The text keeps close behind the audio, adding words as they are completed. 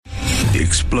The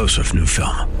explosive new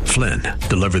film, Flynn,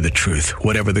 deliver the truth,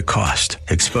 whatever the cost,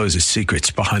 exposes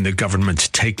secrets behind the government's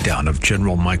takedown of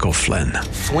General Michael Flynn.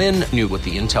 Flynn knew what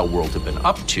the intel world had been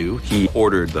up to. He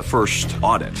ordered the first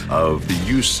audit of the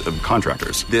use of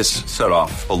contractors. This set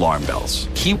off alarm bells.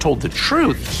 He told the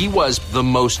truth. He was the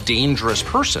most dangerous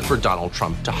person for Donald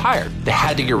Trump to hire. They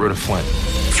had to get rid of Flynn.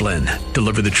 Flynn,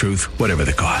 deliver the truth, whatever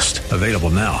the cost. Available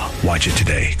now. Watch it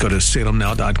today. Go to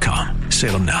salemnow.com.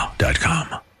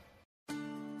 salemnow.com.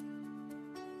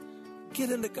 Get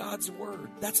into God's word.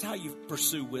 That's how you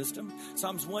pursue wisdom.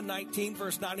 Psalms 119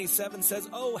 verse 97 says,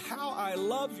 "Oh, how I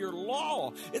love your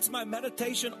law. It's my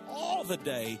meditation all the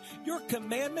day. Your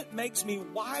commandment makes me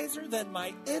wiser than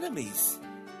my enemies,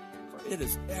 for it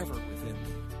is ever within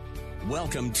me."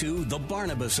 Welcome to The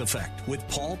Barnabas Effect with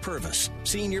Paul Purvis,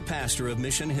 Senior Pastor of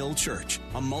Mission Hill Church,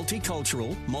 a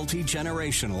multicultural,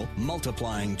 multi-generational,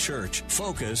 multiplying church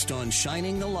focused on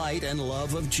shining the light and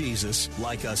love of Jesus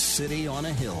like a city on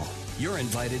a hill. You're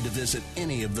invited to visit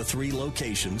any of the 3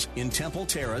 locations in Temple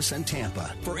Terrace and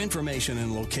Tampa. For information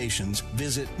and locations,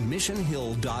 visit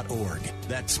missionhill.org.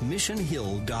 That's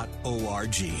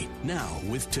missionhill.org. Now,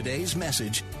 with today's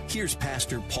message, here's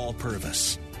Pastor Paul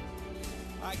Purvis.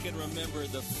 I can remember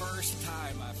the first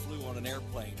time I flew on an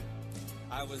airplane.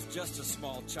 I was just a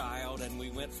small child, and we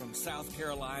went from South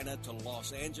Carolina to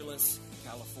Los Angeles,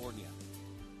 California.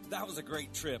 That was a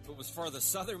great trip. It was for the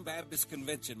Southern Baptist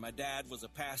Convention. My dad was a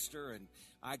pastor, and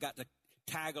I got to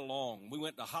tag along. We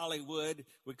went to Hollywood.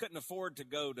 We couldn't afford to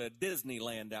go to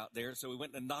Disneyland out there, so we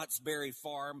went to Knott's Berry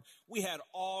Farm. We had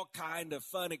all kind of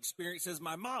fun experiences.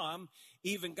 My mom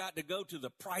even got to go to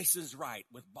The Price is Right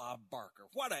with Bob Barker.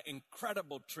 What an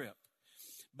incredible trip.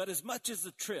 But as much as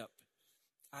the trip,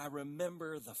 I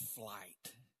remember the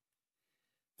flight.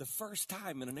 The first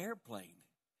time in an airplane,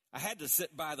 I had to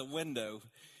sit by the window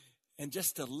and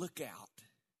just to look out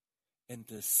and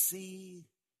to see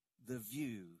the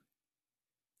view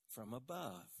from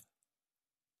above.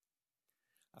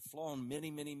 I've flown many,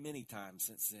 many, many times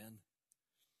since then,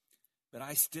 but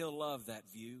I still love that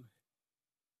view.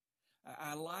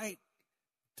 I like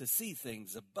to see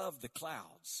things above the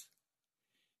clouds.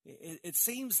 It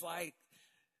seems like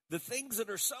the things that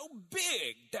are so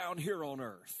big down here on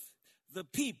earth, the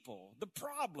people, the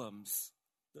problems,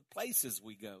 the places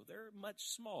we go, they're much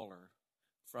smaller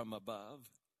from above.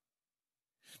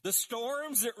 The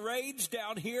storms that rage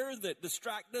down here that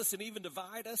distract us and even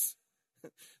divide us,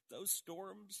 those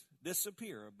storms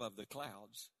disappear above the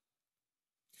clouds.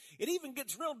 It even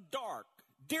gets real dark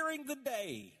during the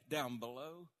day down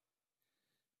below.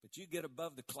 But you get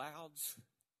above the clouds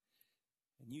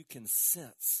and you can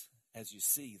sense as you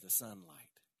see the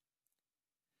sunlight.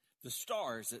 The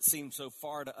stars that seem so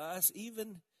far to us,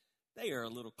 even they are a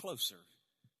little closer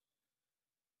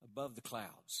above the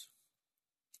clouds.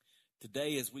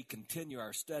 Today, as we continue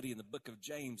our study in the book of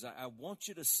James, I want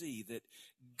you to see that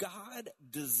God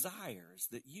desires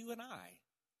that you and I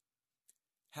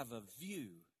have a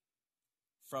view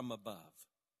from above.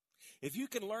 If you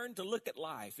can learn to look at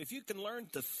life, if you can learn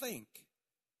to think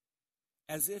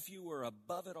as if you were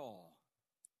above it all,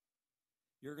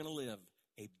 you're going to live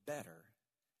a better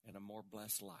and a more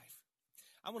blessed life.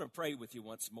 I want to pray with you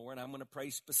once more, and I'm going to pray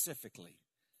specifically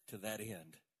to that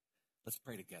end. Let's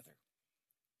pray together.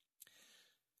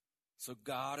 So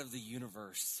God of the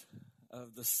universe,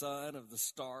 of the sun, of the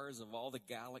stars, of all the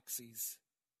galaxies,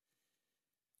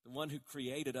 the one who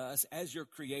created us, as your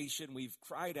creation, we've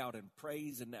cried out in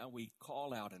praise, and now we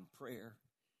call out in prayer.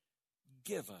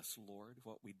 Give us, Lord,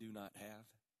 what we do not have.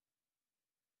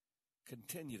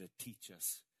 Continue to teach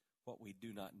us what we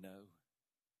do not know.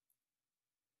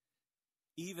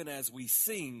 Even as we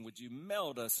sing, would you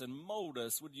meld us and mold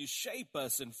us? Would you shape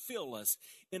us and fill us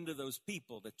into those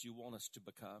people that you want us to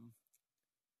become?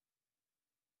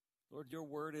 Lord, your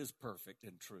word is perfect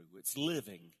and true. It's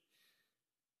living.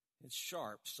 It's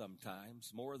sharp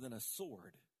sometimes, more than a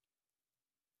sword.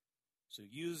 So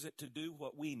use it to do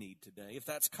what we need today. If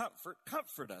that's comfort,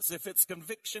 comfort us. If it's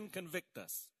conviction, convict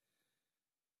us.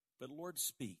 But Lord,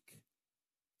 speak.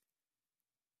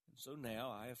 And so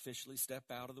now I officially step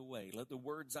out of the way. Let the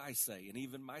words I say and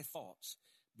even my thoughts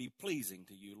be pleasing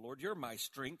to you, Lord. You're my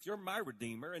strength. You're my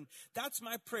Redeemer. And that's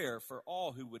my prayer for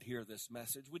all who would hear this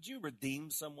message. Would you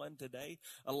redeem someone today?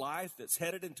 A life that's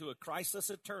headed into a Christless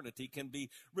eternity can be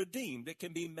redeemed. It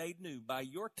can be made new by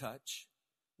your touch.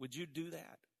 Would you do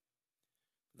that?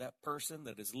 That person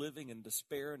that is living in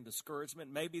despair and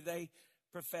discouragement, maybe they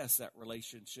profess that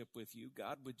relationship with you.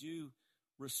 God, would you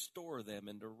restore them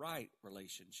into right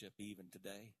relationship even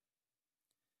today?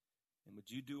 And would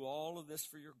you do all of this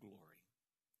for your glory?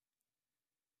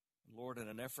 Lord, in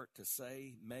an effort to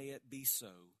say, may it be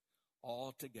so,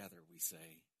 All together we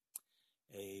say,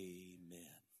 amen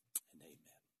and amen.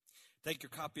 Take your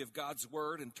copy of God's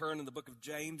Word and turn in the book of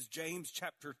James. James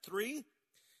chapter 3.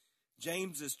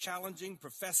 James is challenging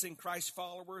professing Christ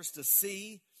followers to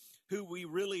see who we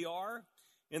really are.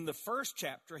 In the first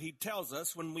chapter, he tells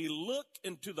us when we look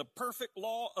into the perfect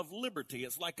law of liberty,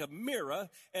 it's like a mirror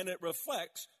and it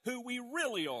reflects who we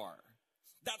really are.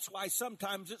 That's why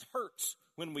sometimes it hurts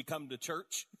when we come to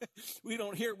church. We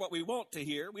don't hear what we want to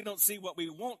hear. We don't see what we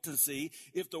want to see.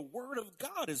 If the Word of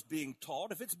God is being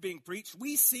taught, if it's being preached,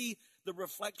 we see the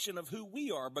reflection of who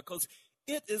we are because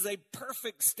it is a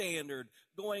perfect standard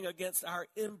going against our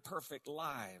imperfect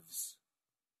lives.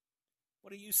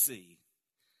 What do you see?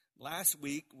 Last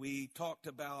week, we talked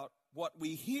about what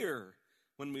we hear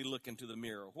when we look into the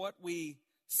mirror, what we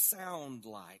sound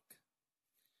like.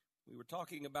 We were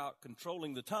talking about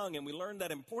controlling the tongue, and we learned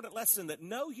that important lesson that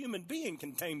no human being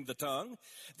can tame the tongue,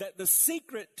 that the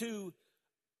secret to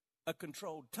a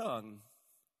controlled tongue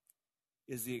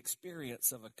is the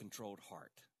experience of a controlled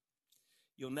heart.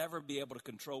 You'll never be able to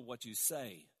control what you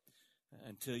say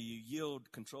until you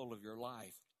yield control of your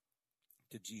life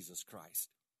to Jesus Christ.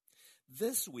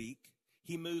 This week,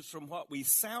 he moves from what we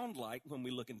sound like when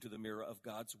we look into the mirror of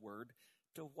God's Word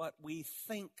to what we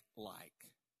think like.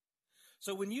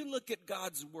 So when you look at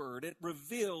God's Word, it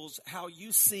reveals how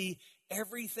you see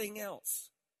everything else.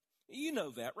 You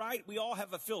know that, right? We all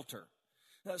have a filter.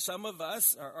 Some of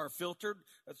us are filtered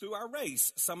through our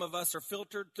race. Some of us are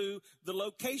filtered through the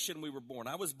location we were born.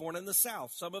 I was born in the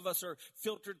South. Some of us are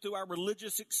filtered through our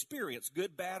religious experience,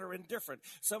 good, bad, or indifferent.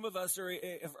 Some of us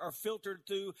are filtered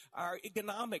through our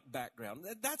economic background.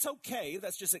 That's okay.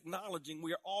 That's just acknowledging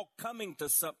we are all coming to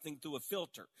something through a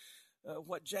filter.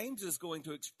 What James is going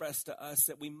to express to us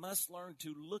that we must learn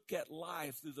to look at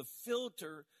life through the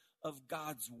filter of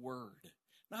God's Word,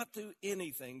 not through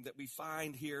anything that we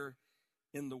find here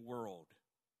in the world.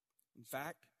 In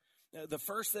fact, the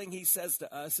first thing he says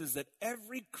to us is that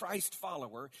every Christ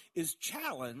follower is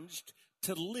challenged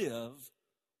to live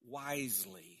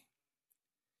wisely.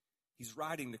 He's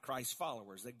writing to Christ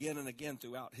followers again and again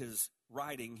throughout his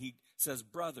writing. He says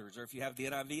brothers, or if you have the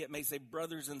NIV, it may say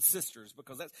brothers and sisters,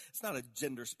 because it's not a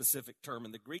gender-specific term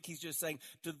in the Greek. He's just saying,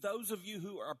 to those of you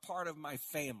who are part of my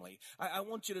family, I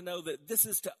want you to know that this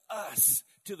is to us,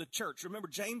 to the church. Remember,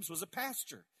 James was a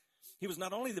pastor. He was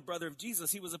not only the brother of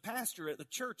Jesus, he was a pastor at the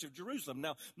church of Jerusalem.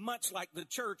 Now, much like the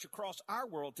church across our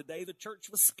world today, the church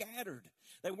was scattered.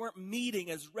 They weren't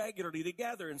meeting as regularly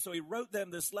together. And so he wrote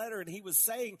them this letter, and he was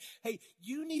saying, hey,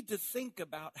 you need to think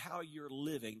about how you're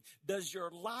living. Does your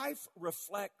life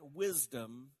reflect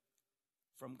wisdom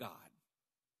from God?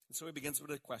 And so he begins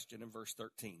with a question in verse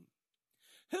 13.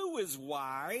 Who is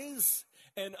wise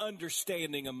and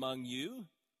understanding among you?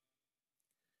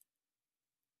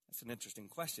 That's an interesting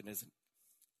question, isn't it?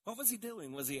 What was he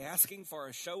doing? Was he asking for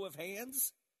a show of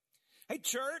hands? Hey,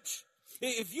 church,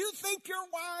 if you think you're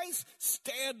wise,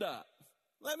 stand up.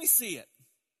 Let me see it.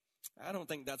 I don't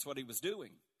think that's what he was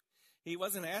doing. He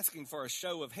wasn't asking for a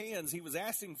show of hands. He was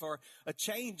asking for a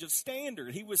change of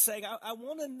standard. He was saying, I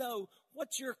want to know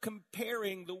what you're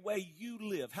comparing the way you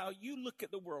live, how you look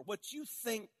at the world, what you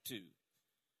think to.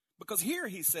 Because here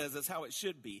he says is how it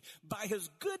should be. By his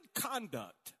good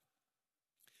conduct,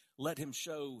 let him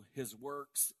show his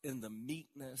works in the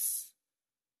meekness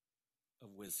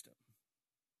of wisdom.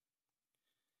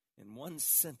 In one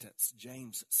sentence,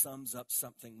 James sums up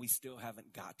something we still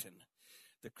haven't gotten.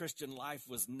 The Christian life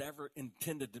was never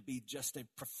intended to be just a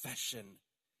profession.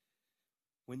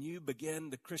 When you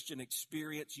begin the Christian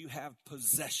experience, you have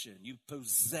possession. You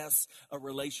possess a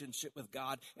relationship with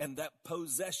God, and that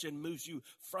possession moves you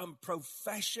from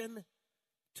profession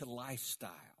to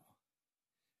lifestyle.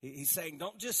 He's saying,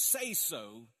 don't just say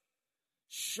so,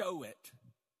 show it.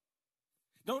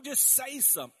 Don't just say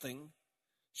something,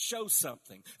 show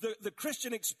something. The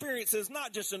Christian experience is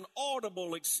not just an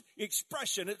audible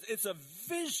expression. It's a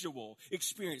visual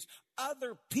experience.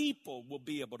 Other people will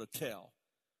be able to tell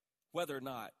whether or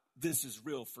not this is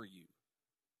real for you.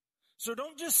 So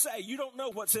don't just say, you don't know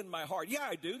what's in my heart. Yeah,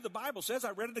 I do. The Bible says,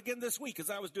 I read it again this week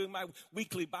as I was doing my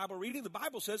weekly Bible reading. The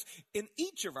Bible says, in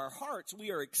each of our hearts,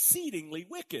 we are exceedingly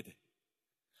wicked.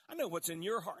 I know what's in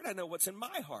your heart. I know what's in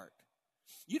my heart.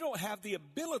 You don't have the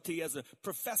ability as a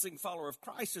professing follower of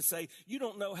Christ to say, you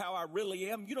don't know how I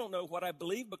really am. You don't know what I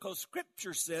believe, because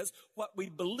Scripture says what we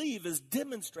believe is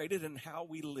demonstrated in how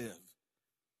we live.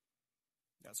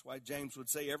 That's why James would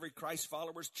say every Christ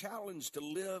follower is challenged to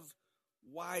live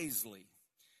wisely.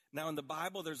 Now in the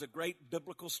Bible, there's a great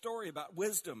biblical story about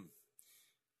wisdom.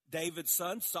 David's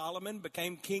son, Solomon,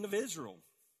 became king of Israel.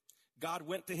 God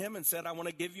went to him and said, I want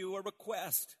to give you a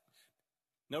request.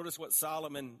 Notice what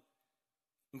Solomon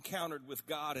encountered with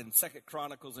God in 2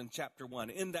 Chronicles in chapter 1.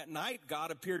 In that night, God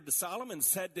appeared to Solomon and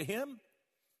said to him,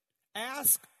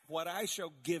 "Ask what I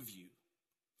shall give you."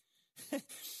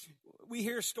 We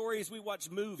hear stories, we watch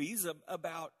movies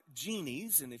about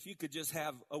genies, and if you could just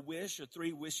have a wish or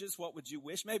 3 wishes, what would you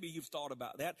wish? Maybe you've thought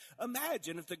about that.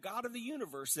 Imagine if the God of the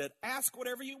universe said, "Ask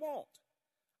whatever you want.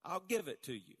 I'll give it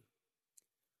to you."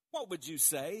 What would you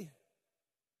say?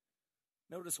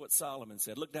 Notice what Solomon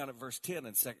said. Look down at verse 10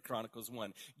 in 2 Chronicles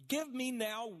 1. "Give me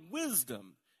now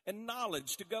wisdom and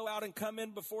knowledge to go out and come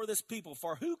in before this people.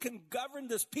 For who can govern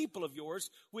this people of yours,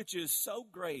 which is so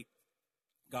great?"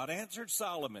 God answered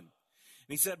Solomon. And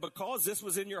he said, "Because this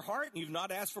was in your heart and you've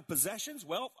not asked for possessions,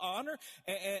 wealth, honor,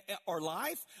 or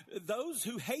life, those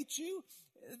who hate you,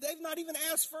 they've not even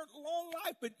asked for long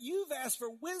life, but you've asked for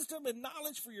wisdom and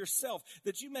knowledge for yourself,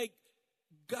 that you may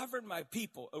govern my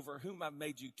people over whom I've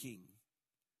made you king.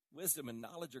 Wisdom and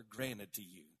knowledge are granted to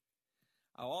you.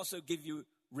 I'll also give you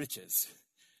riches,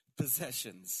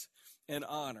 possessions, and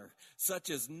honor, such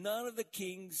as none of the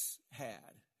kings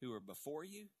had who were before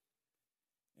you,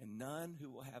 and none who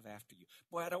will have after you."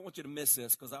 Boy, I don't want you to miss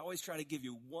this, because I always try to give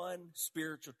you one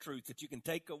spiritual truth that you can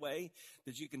take away,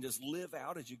 that you can just live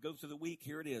out as you go through the week.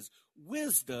 Here it is.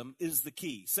 Wisdom is the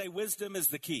key. Say, wisdom is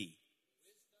the key.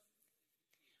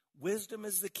 Wisdom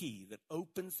is the key that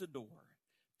opens the door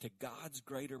to God's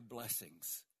greater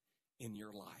blessings in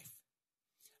your life.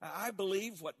 I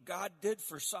believe what God did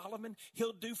for Solomon,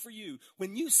 he'll do for you.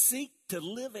 When you seek to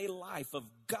live a life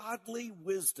of godly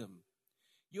wisdom,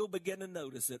 you'll begin to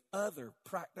notice that other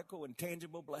practical and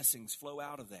tangible blessings flow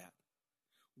out of that.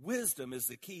 Wisdom is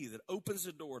the key that opens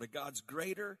the door to God's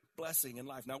greater blessing in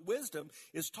life. Now, wisdom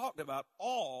is talked about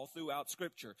all throughout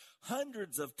Scripture.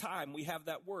 Hundreds of times we have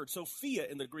that word, Sophia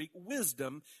in the Greek,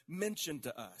 wisdom, mentioned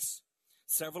to us.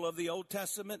 Several of the Old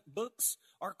Testament books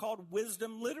are called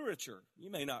wisdom literature. You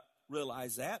may not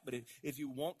realize that, but if you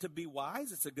want to be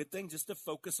wise, it's a good thing just to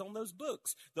focus on those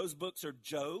books. Those books are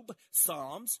Job,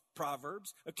 Psalms,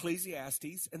 Proverbs,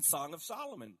 Ecclesiastes, and Song of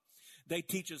Solomon. They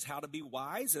teach us how to be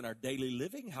wise in our daily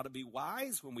living, how to be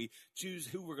wise when we choose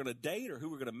who we're going to date or who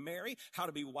we're going to marry, how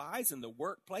to be wise in the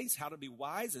workplace, how to be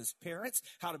wise as parents,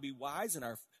 how to be wise in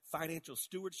our financial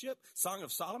stewardship. Song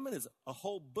of Solomon is a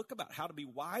whole book about how to be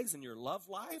wise in your love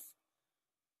life.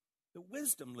 The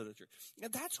wisdom literature.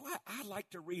 And that's why I like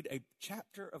to read a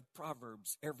chapter of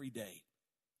Proverbs every day.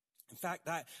 In fact,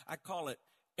 I call it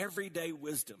everyday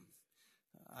wisdom.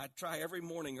 I try every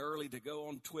morning early to go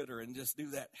on Twitter and just do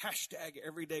that hashtag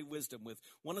everyday wisdom with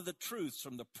one of the truths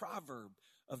from the proverb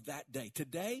of that day.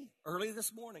 Today, early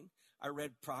this morning, I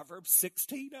read Proverbs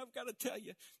 16. I've got to tell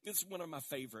you, it's one of my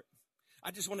favorite.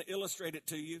 I just want to illustrate it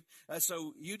to you.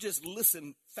 So you just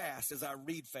listen fast as I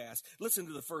read fast. Listen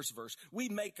to the first verse. "We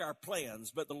make our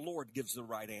plans, but the Lord gives the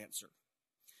right answer.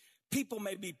 People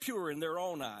may be pure in their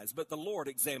own eyes, but the Lord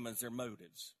examines their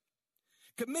motives.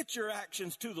 Commit your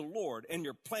actions to the Lord, and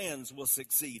your plans will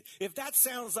succeed." If that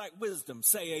sounds like wisdom,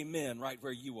 say amen right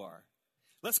where you are.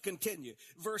 Let's continue.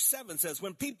 Verse 7 says,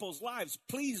 "When people's lives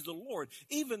please the Lord,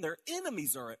 even their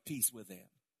enemies are at peace with them."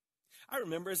 I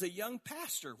remember as a young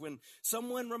pastor when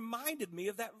someone reminded me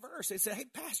of that verse. They said, "Hey,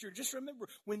 pastor, just remember,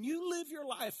 when you live your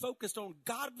life focused on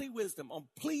godly wisdom, on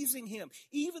pleasing him,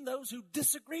 even those who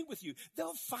disagree with you,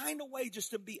 they'll find a way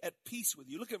just to be at peace with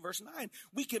you." Look at verse 9.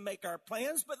 "We can make our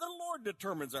plans, but the Lord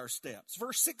determines our steps."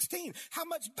 Verse 16, "How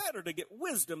much better to get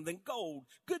wisdom than gold,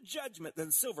 good judgment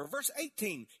than silver." Verse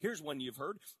 18, here's one you've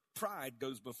heard. "Pride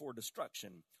goes before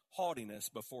destruction, haughtiness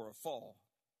before a fall."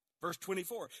 Verse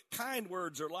 24, "Kind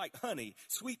words are like honey,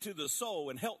 sweet to the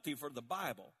soul and healthy for the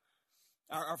Bible,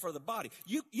 or for the body."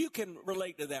 You can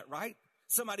relate to that, right?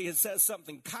 Somebody has said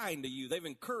something kind to you. They've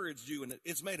encouraged you, and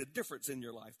it's made a difference in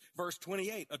your life. Verse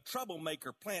 28, "A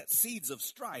troublemaker plants seeds of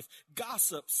strife.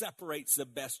 Gossip separates the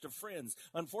best of friends."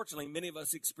 Unfortunately, many of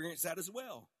us experience that as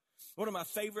well. One of my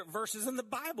favorite verses in the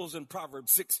Bible is in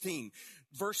Proverbs 16,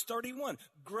 verse 31.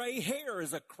 "Gray hair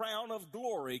is a crown of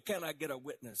glory." Can I get a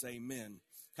witness? Amen.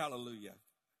 Hallelujah.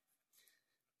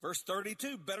 Verse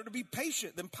 32, "Better to be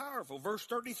patient than powerful." Verse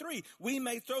 33, "We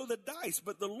may throw the dice,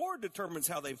 but the Lord determines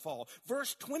how they fall."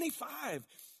 Verse 25,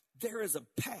 "There is a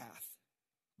path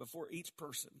before each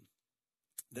person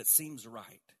that seems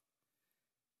right,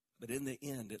 but in the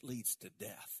end it leads to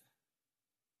death."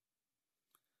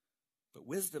 But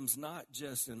wisdom's not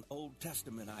just an Old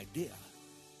Testament idea.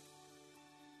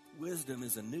 Wisdom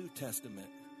is a New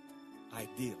Testament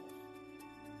ideal.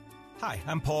 Hi,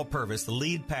 I'm Paul Purvis, the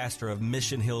lead pastor of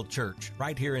Mission Hill Church,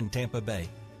 right here in Tampa Bay.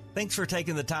 Thanks for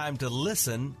taking the time to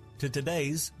listen to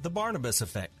today's The Barnabas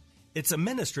Effect. It's a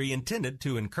ministry intended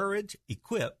to encourage,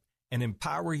 equip, and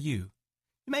empower you.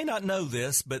 You may not know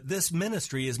this, but this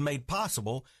ministry is made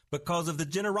possible because of the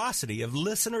generosity of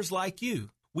listeners like you.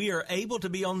 We are able to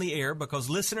be on the air because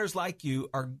listeners like you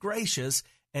are gracious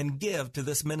and give to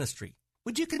this ministry.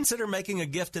 Would you consider making a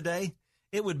gift today?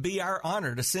 It would be our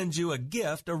honor to send you a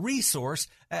gift, a resource,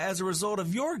 as a result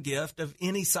of your gift of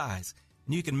any size.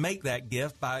 And you can make that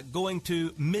gift by going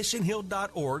to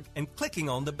missionhill.org and clicking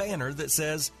on the banner that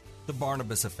says The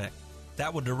Barnabas Effect.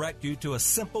 That will direct you to a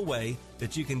simple way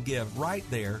that you can give right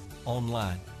there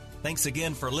online. Thanks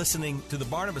again for listening to The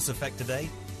Barnabas Effect today.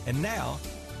 And now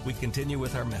we continue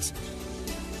with our message.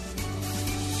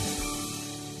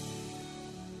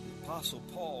 The Apostle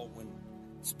Paul, when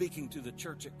speaking to the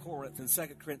church at Corinth in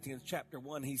 2 Corinthians chapter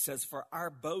 1, he says, "For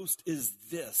our boast is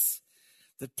this,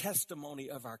 the testimony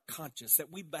of our conscience,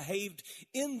 that we behaved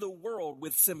in the world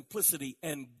with simplicity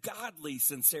and godly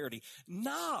sincerity,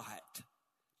 not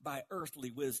by earthly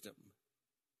wisdom,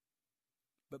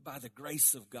 but by the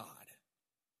grace of God,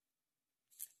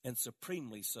 and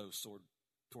supremely so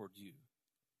toward you."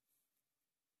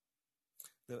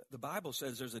 The Bible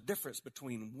says there's a difference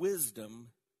between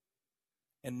wisdom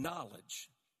and knowledge.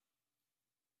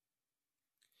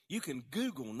 You can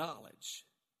Google knowledge,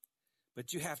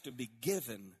 but you have to be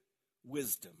given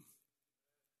wisdom.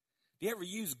 Do you ever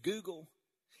use Google?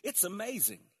 It's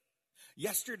amazing.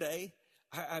 Yesterday,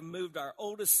 I moved our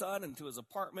oldest son into his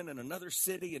apartment in another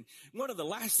city, and one of the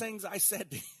last things I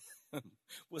said to him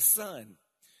was, "Son,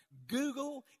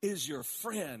 Google is your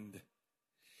friend.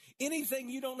 Anything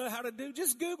you don't know how to do,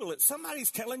 just Google it. Somebody's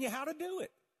telling you how to do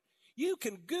it." You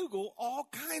can Google all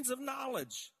kinds of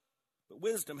knowledge, but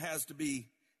wisdom has to be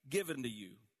given to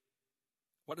you.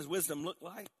 What does wisdom look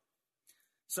like?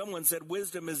 Someone said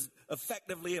wisdom is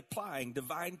effectively applying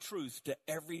divine truth to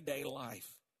everyday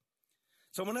life.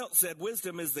 Someone else said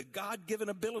wisdom is the God-given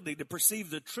ability to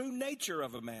perceive the true nature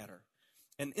of a matter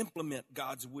and implement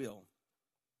God's will.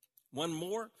 One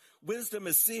more, wisdom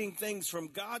is seeing things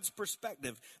from God's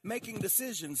perspective, making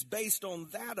decisions based on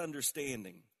that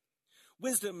understanding.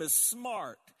 Wisdom is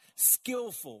smart,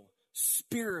 skillful,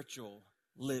 spiritual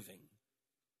living.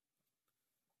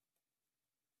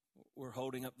 We're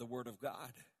holding up the Word of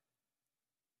God.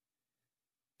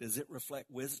 Does it reflect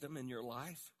wisdom in your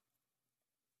life?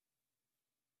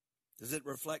 Does it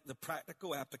reflect the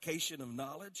practical application of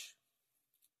knowledge?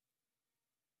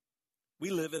 We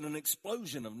live in an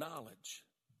explosion of knowledge,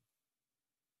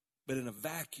 but in a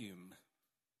vacuum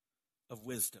of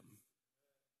wisdom.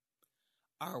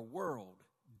 Our world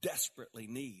desperately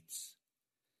needs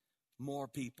more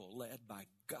people led by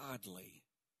godly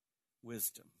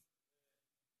wisdom.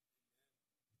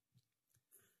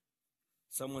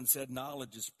 Someone said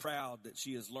knowledge is proud that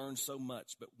she has learned so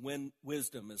much, but when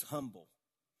wisdom is humble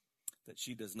that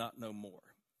she does not know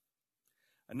more.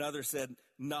 Another said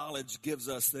knowledge gives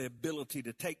us the ability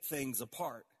to take things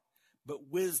apart, but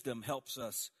wisdom helps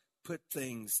us put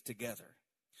things together.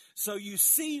 So you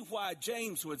see why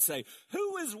James would say,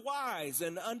 "Who is wise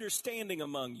and understanding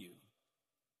among you?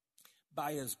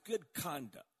 By his good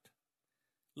conduct,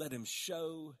 let him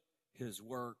show his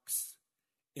works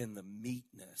in the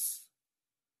meekness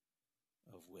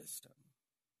of wisdom."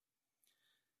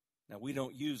 Now, we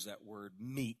don't use that word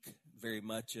meek very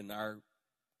much in our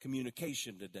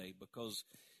communication today because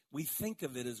we think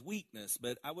of it as weakness.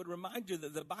 But I would remind you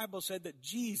that the Bible said that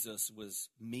Jesus was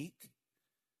meek.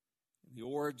 The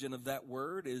origin of that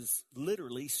word is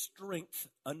literally strength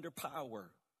under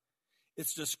power.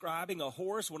 It's describing a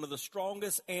horse, one of the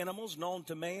strongest animals known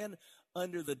to man,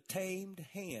 under the tamed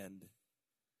hand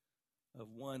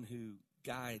of one who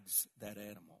guides that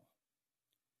animal.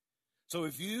 So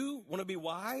if you want to be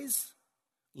wise,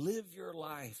 live your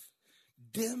life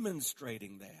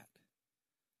demonstrating that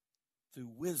through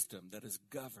wisdom that is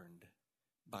governed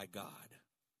by God.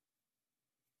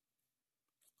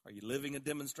 Are you living a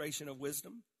demonstration of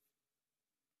wisdom?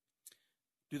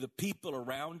 Do the people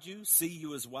around you see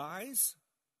you as wise?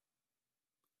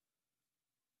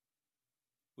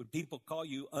 Would people call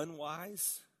you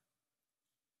unwise,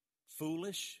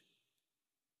 foolish,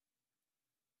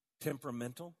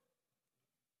 temperamental?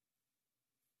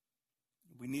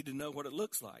 We need to know what it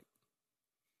looks like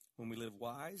when we live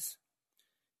wise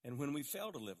and when we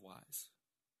fail to live wise.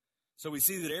 So we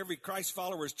see that every Christ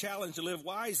follower is challenged to live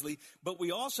wisely, but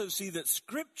we also see that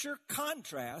Scripture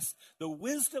contrasts the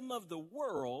wisdom of the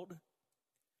world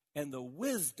and the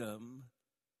wisdom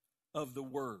of the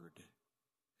Word.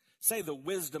 Say the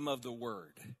wisdom of the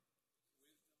Word.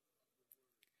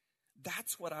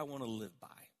 That's what I want to live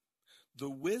by. The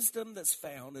wisdom that's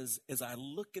found as I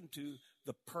look into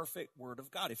the perfect Word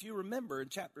of God. If you remember in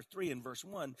chapter 3 and verse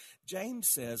 1, James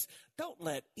says, don't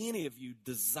let any of you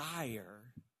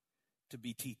desire to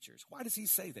be teachers. Why does he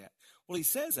say that? Well, he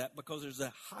says that because there's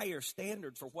a higher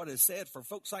standard for what is said for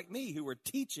folks like me who are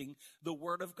teaching the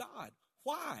Word of God.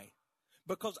 Why?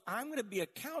 Because I'm going to be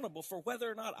accountable for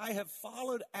whether or not I have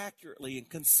followed accurately and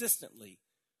consistently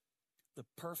the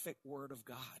perfect Word of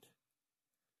God.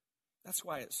 That's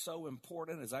why it's so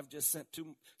important, as I've just sent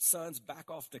 2 sons back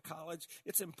off to college,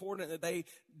 it's important that they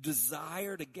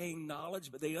desire to gain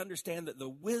knowledge, but they understand that the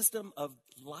wisdom of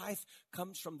life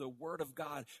comes from the Word of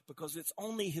God, because it's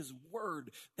only His Word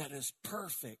that is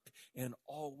perfect and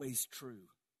always true.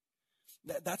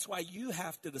 That's why you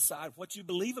have to decide what you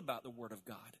believe about the Word of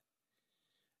God.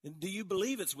 And do you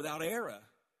believe it's without error?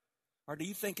 Or do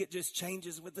you think it just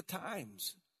changes with the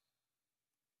times?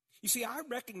 You see, I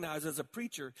recognize as a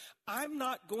preacher, I'm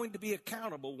not going to be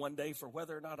accountable one day for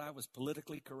whether or not I was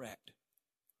politically correct.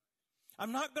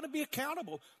 I'm not going to be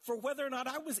accountable for whether or not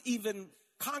I was even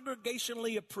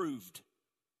congregationally approved.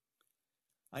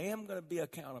 I am going to be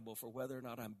accountable for whether or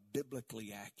not I'm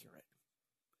biblically accurate.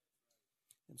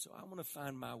 And so I want to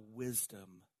find my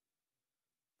wisdom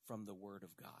from the Word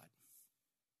of God.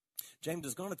 James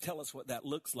is going to tell us what that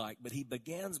looks like, but he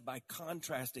begins by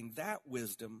contrasting that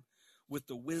wisdom with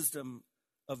the wisdom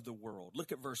of the world.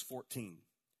 Look at verse 14.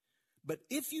 But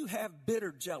if you have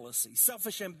bitter jealousy,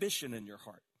 selfish ambition in your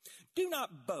heart, do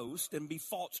not boast and be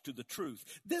false to the truth.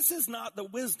 This is not the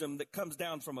wisdom that comes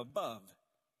down from above,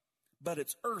 but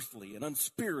it's earthly and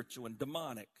unspiritual and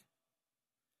demonic.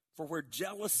 For where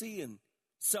jealousy and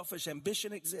selfish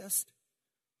ambition exist,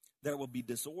 there will be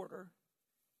disorder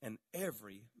and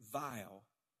every vile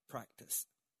practice.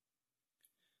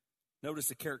 Notice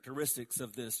the characteristics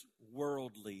of this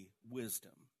worldly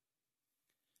wisdom.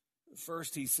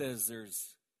 First, he says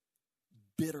there's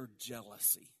bitter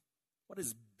jealousy. What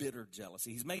is bitter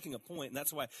jealousy? He's making a point, and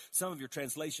that's why some of your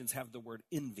translations have the word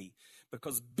envy,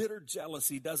 because bitter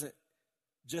jealousy doesn't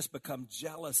just become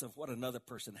jealous of what another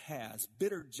person has.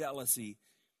 Bitter jealousy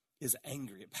is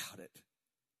angry about it.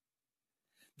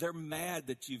 They're mad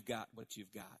that you've got what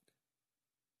you've got.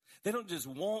 They don't just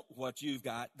want what you've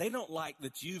got. They don't like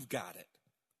that you've got it.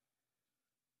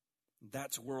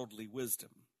 That's worldly wisdom.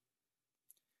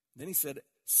 Then he said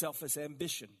selfish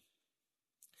ambition.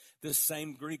 This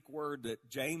same Greek word that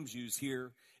James used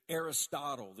here,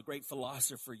 Aristotle, the great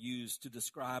philosopher, used to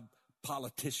describe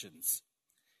politicians.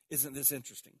 Isn't this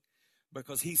interesting?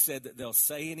 Because he said that they'll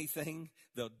say anything,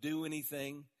 they'll do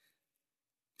anything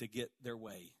to get their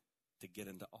way, to get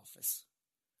into office.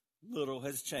 Little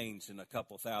has changed in a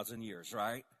couple thousand years,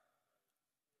 right?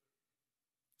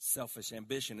 Selfish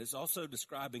ambition is also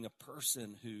describing a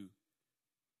person who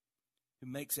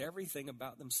makes everything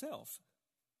about themselves.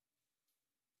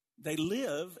 They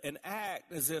live and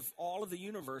act as if all of the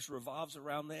universe revolves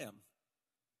around them.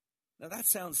 Now, that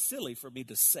sounds silly for me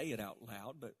to say it out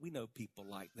loud, but we know people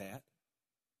like that.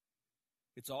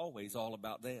 It's always all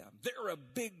about them. They're a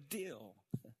big deal.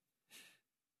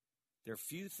 There are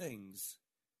few things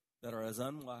that are as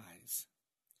unwise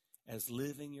as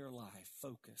living your life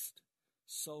focused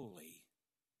solely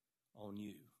on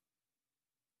you.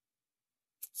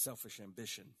 Selfish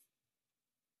ambition.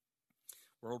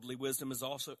 Worldly wisdom is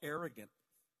also arrogant.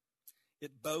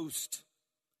 It boasts.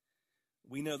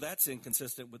 We know that's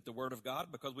inconsistent with the Word of God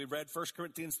because we read 1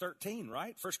 Corinthians 13,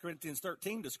 right? 1 Corinthians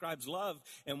 13 describes love,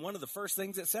 and one of the first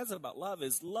things it says about love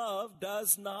is love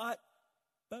does not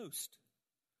boast.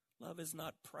 Love is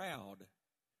not proud.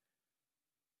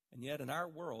 And yet in our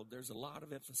world, there's a lot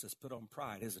of emphasis put on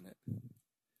pride, isn't it?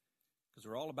 Because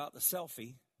we're all about the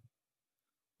selfie.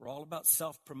 We're all about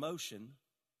self-promotion.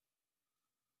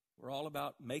 We're all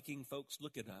about making folks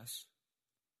look at us.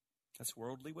 That's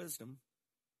worldly wisdom.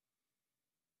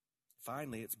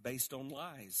 Finally, it's based on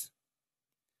lies.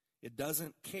 It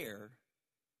doesn't care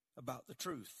about the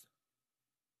truth.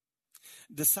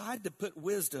 Decide to put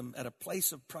wisdom at a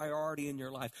place of priority in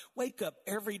your life. Wake up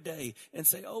every day and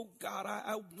say, oh God,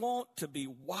 I want to be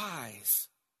wise.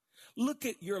 Look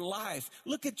at your life.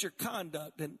 Look at your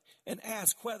conduct and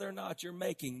ask whether or not you're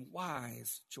making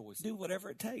wise choices. Do whatever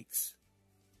it takes.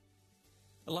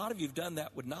 A lot of you have done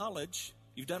that with knowledge.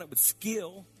 You've done it with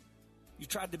skill. You've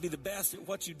tried to be the best at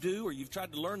what you do, or you've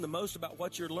tried to learn the most about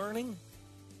what you're learning.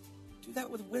 Do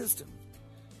that with wisdom.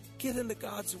 Get into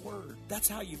God's Word. That's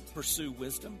how you pursue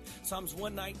wisdom. Psalms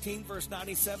 119, verse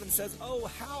 97 says, oh,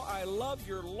 how I love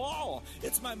your law.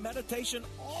 It's my meditation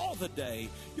all the day.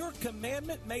 Your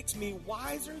commandment makes me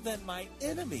wiser than my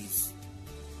enemies,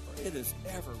 for it is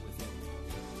ever within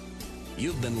me.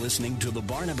 You've been listening to The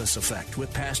Barnabas Effect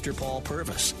with Pastor Paul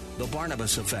Purvis. The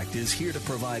Barnabas Effect is here to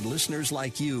provide listeners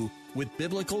like you with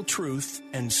biblical truth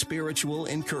and spiritual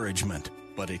encouragement.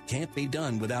 But it can't be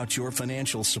done without your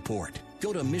financial support.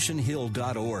 Go to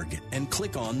missionhill.org and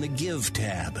click on the Give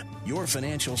tab. Your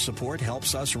financial support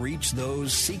helps us reach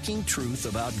those seeking truth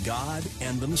about God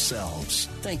and themselves.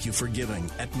 Thank you for giving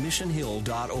at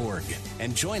missionhill.org.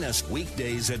 And join us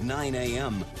weekdays at 9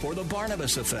 a.m. for The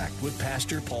Barnabas Effect with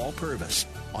Pastor Paul Purvis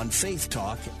on Faith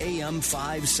Talk AM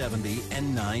 570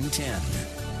 and 910.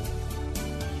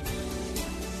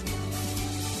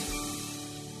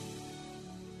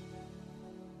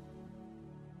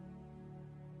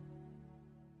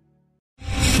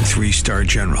 Three-star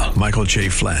General Michael J.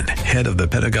 Flynn, head of the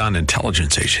Pentagon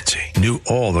Intelligence Agency, knew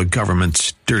all the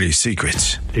government's dirty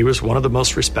secrets. He was one of the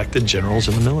most respected generals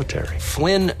in the military.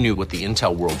 Flynn knew what the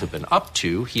intel world had been up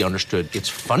to. He understood its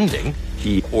funding.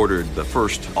 He ordered the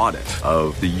first audit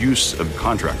of the use of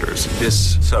contractors.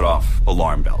 This set off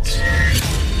alarm bells.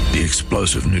 The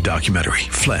explosive new documentary,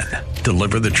 Flynn,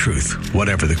 Deliver the Truth,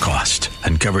 Whatever the Cost,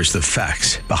 uncovers the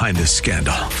facts behind this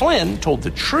scandal. Flynn told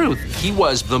the truth. He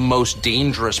was the most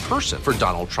dangerous person for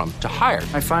Donald Trump to hire.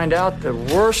 I find out the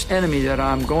worst enemy that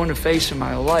I'm going to face in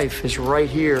my life is right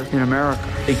here in America.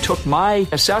 They took my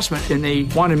assessment and they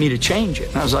wanted me to change it.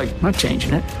 And I was like, I'm not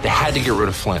changing it. They had to get rid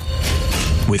of Flynn.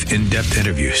 With in-depth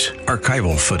interviews,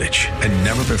 archival footage, and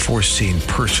never-before-seen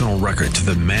personal records of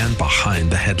the man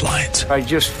behind the headlines. I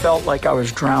just felt like I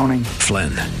was drowning.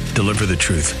 Flynn, Deliver the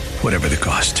Truth, Whatever the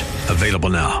Cost. Available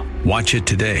now. Watch it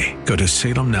today. Go to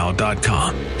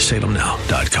salemnow.com.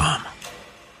 salemnow.com.